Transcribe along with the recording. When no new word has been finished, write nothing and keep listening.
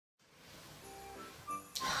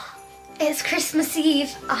It's Christmas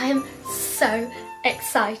Eve. I'm so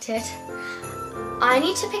excited. I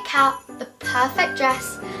need to pick out the perfect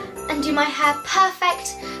dress and do my hair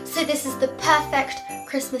perfect, so this is the perfect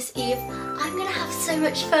Christmas Eve. I'm gonna have so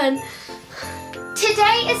much fun.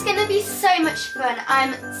 Today is gonna be so much fun.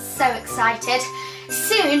 I'm so excited.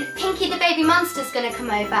 Soon, Pinky the baby monster's gonna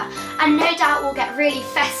come over and no doubt we'll get really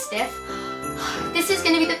festive. This is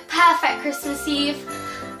gonna be the perfect Christmas Eve.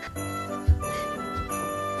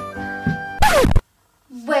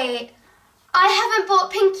 Wait, I haven't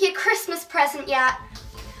bought Pinky a Christmas present yet.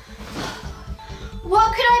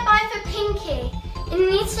 What could I buy for Pinky? It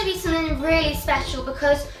needs to be something really special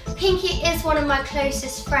because Pinky is one of my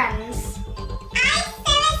closest friends. I'm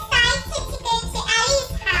so excited to go to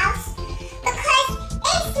Ellie's house because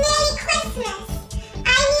it's nearly Christmas. I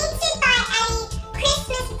need to buy Ellie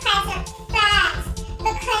Christmas present first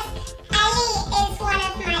because Ellie is one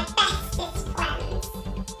of my bestest friends.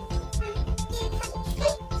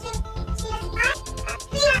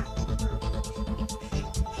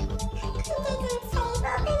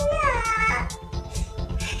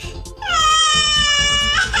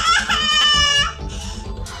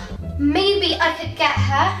 Maybe I could get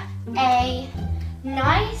her a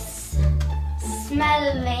nice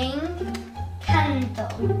smelling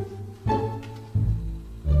candle.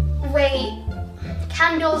 Wait,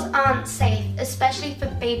 candles aren't safe, especially for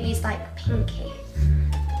babies like Pinky.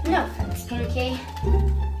 No offense, Pinky.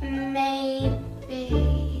 Maybe...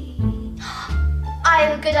 I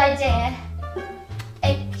have a good idea.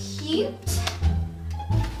 A cute,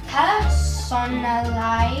 personalized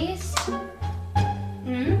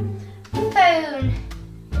phone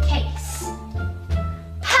case.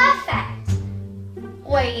 Perfect!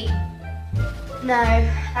 Wait, no,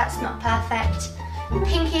 that's not perfect.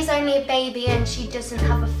 Pinky's only a baby and she doesn't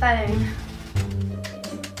have a phone.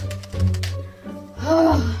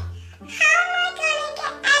 Oh. How am I gonna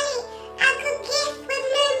get Ellie a good gift with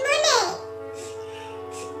no money?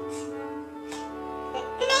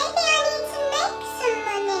 Maybe I need to make some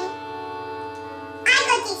money. I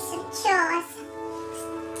gotta do some chores.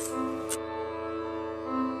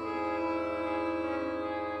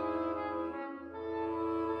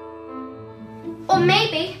 Or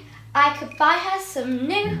maybe I could buy her some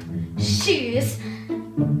new shoes.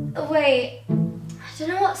 Wait, I don't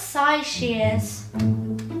know what size she is.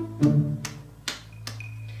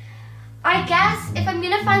 I guess if I'm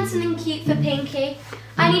gonna find something cute for Pinky,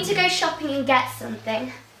 I need to go shopping and get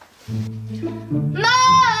something.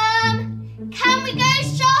 Mom! Can we go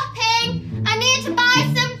shopping? I need to buy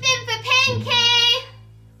something for Pinky!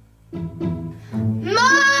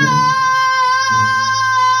 Mom!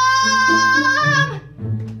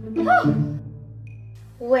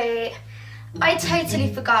 Wait, I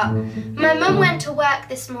totally forgot. My mum went to work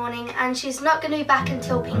this morning and she's not going to be back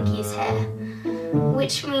until Pinky's here.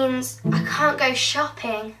 Which means I can't go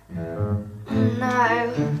shopping. Oh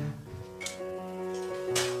no.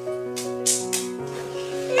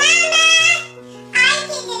 Mama! I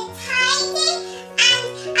did a tidy and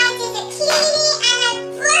I did a cleaning and I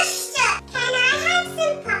brushed up. Can I have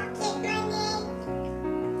some pocket money?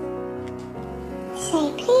 Say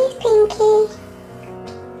please, Pinky.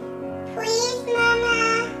 Please, Mama.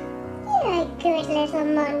 You're a good little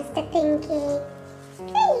monster, Pinky.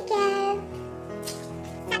 There you go.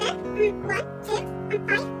 7, 1, 2,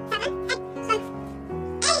 5, 7, 8,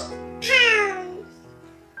 8 pounds.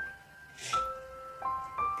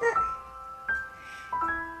 But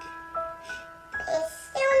it's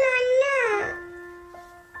still not enough.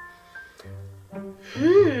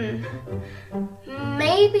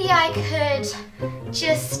 Maybe I could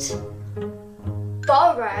just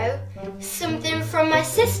borrow something from my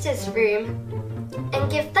sister's room and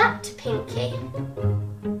give that to Pinky.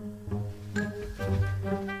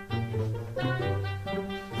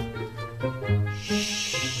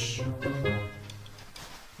 Shh.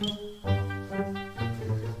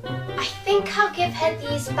 I think I'll give her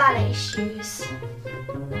these ballet shoes.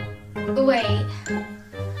 Wait,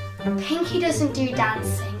 Pinky doesn't do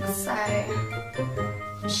dancing, so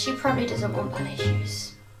she probably doesn't want ballet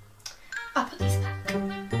shoes. I'll put these back.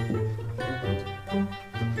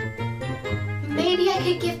 Maybe I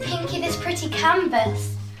could give Pinky this pretty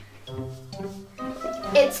canvas.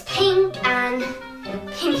 It's pink and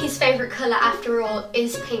Pinky's favourite colour after all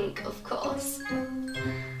is pink, of course.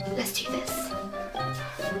 Let's do this.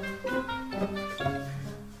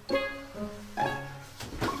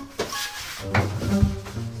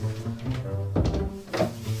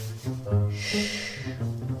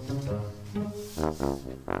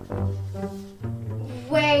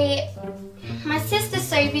 Wait, my sister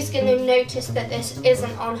Sophie's going to notice that this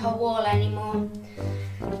isn't on her wall anymore.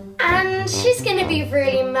 And She's gonna be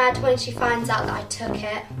really mad when she finds out that I took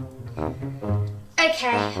it.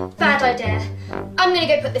 Okay, bad idea. I'm gonna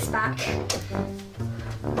go put this back.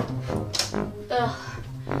 Ugh.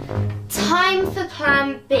 Time for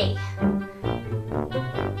plan B.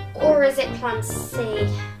 Or is it plan C?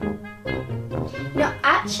 No,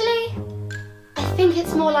 actually, I think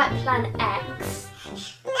it's more like plan X.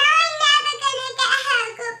 No, I'm never gonna get her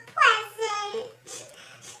a good present.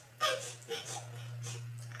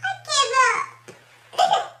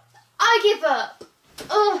 I give up.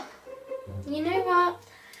 Oh, you know what?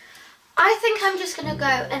 I think I'm just gonna go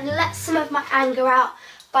and let some of my anger out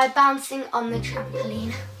by bouncing on the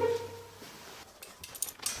trampoline.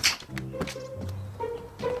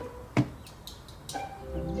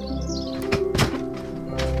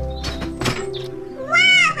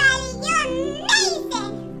 Wow, Ellie, you're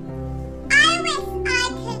amazing. I wish I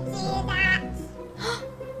could do that.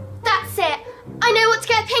 That's it. I know what to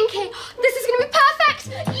get Pinky. This is gonna be perfect.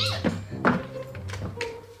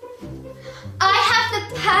 I have the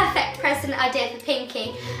perfect present idea for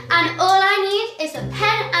Pinky, and all I need is a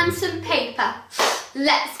pen and some paper.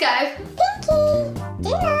 Let's go. Pinky,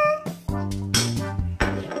 dinner.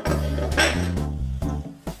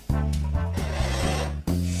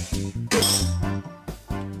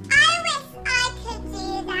 I wish I could do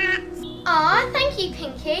that. Aw, thank you,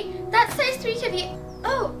 Pinky. That's so sweet of you.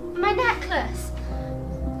 Oh, my necklace.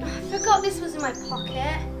 I forgot this was in my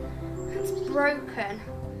pocket. It's broken.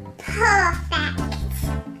 Perfect.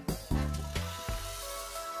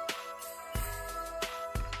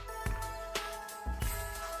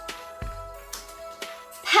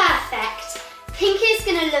 Perfect. Pinky's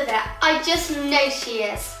gonna love it. I just know she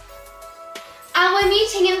is. And we're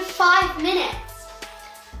meeting in 5 minutes.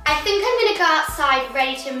 I think I'm gonna go outside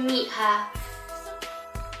ready to meet her.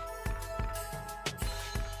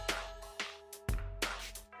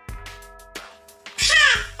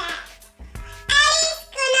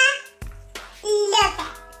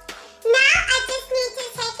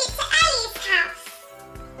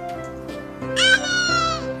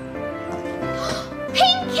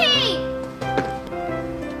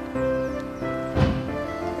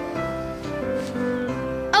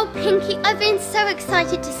 Pinky, I've been so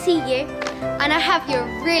excited to see you, and I have you a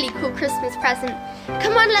really cool Christmas present.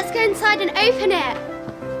 Come on, let's go inside and open it.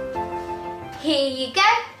 Here you go.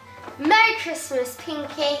 Merry Christmas,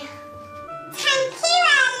 Pinky. Thank you,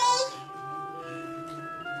 Ellie.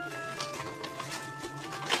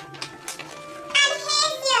 And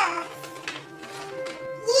here's yours.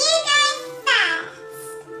 You go first.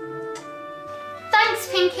 Thanks,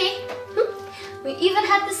 Pinky. We even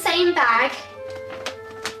had the same bag.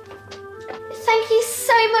 Thank you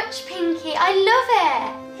so much, Pinky. I love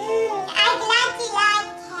it. I'm glad you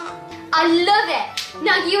like it. I love it.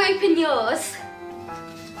 Now you open yours.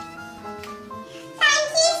 Thank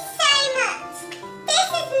you so much. This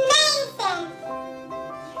is amazing.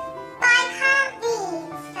 But I can't read,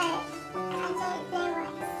 so I don't know what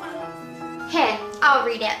it says. Here, I'll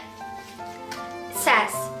read it. It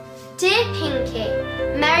says, Dear Pinky,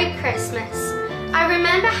 Merry Christmas. I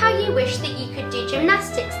remember how you wished that you could do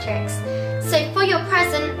gymnastics tricks. So for your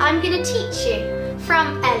present, I'm going to teach you.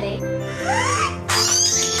 From Ellie. Thank you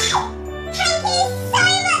so much,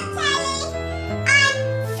 Ellie. I'm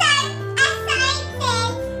so excited.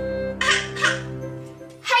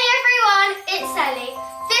 Hey everyone, it's Ellie.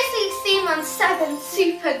 This week's theme on 7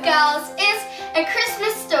 Super Girls is A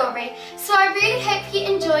Christmas Story. So I really hope you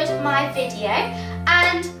enjoyed my video,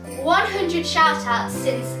 and 100 shout outs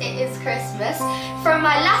since it is Christmas from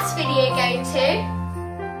my last video going to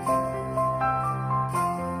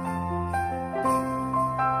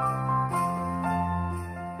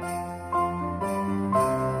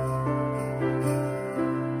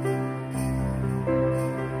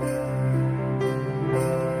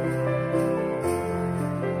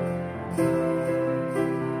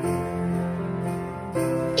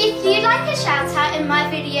If you'd like a shout out in my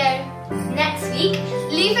video next week,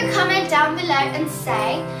 leave a comment down below and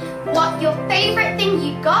say what your favourite thing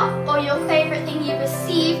you got or your favourite thing you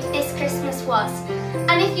received this Christmas was.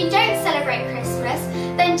 And if you don't celebrate Christmas,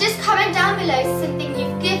 then just comment down below something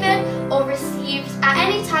you've given or received at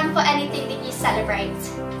any time for anything that you celebrate.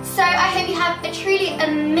 So I hope you have a truly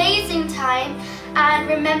amazing time, and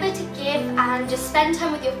remember to give and just spend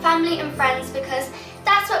time with your family and friends, because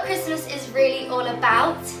that's what Christmas is really all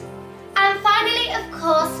about. And finally, of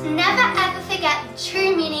course, never ever forget the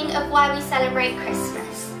true meaning of why we celebrate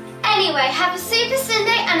Christmas. Anyway, have a super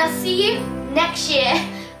Sunday, and I'll see you next year.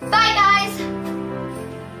 Bye guys!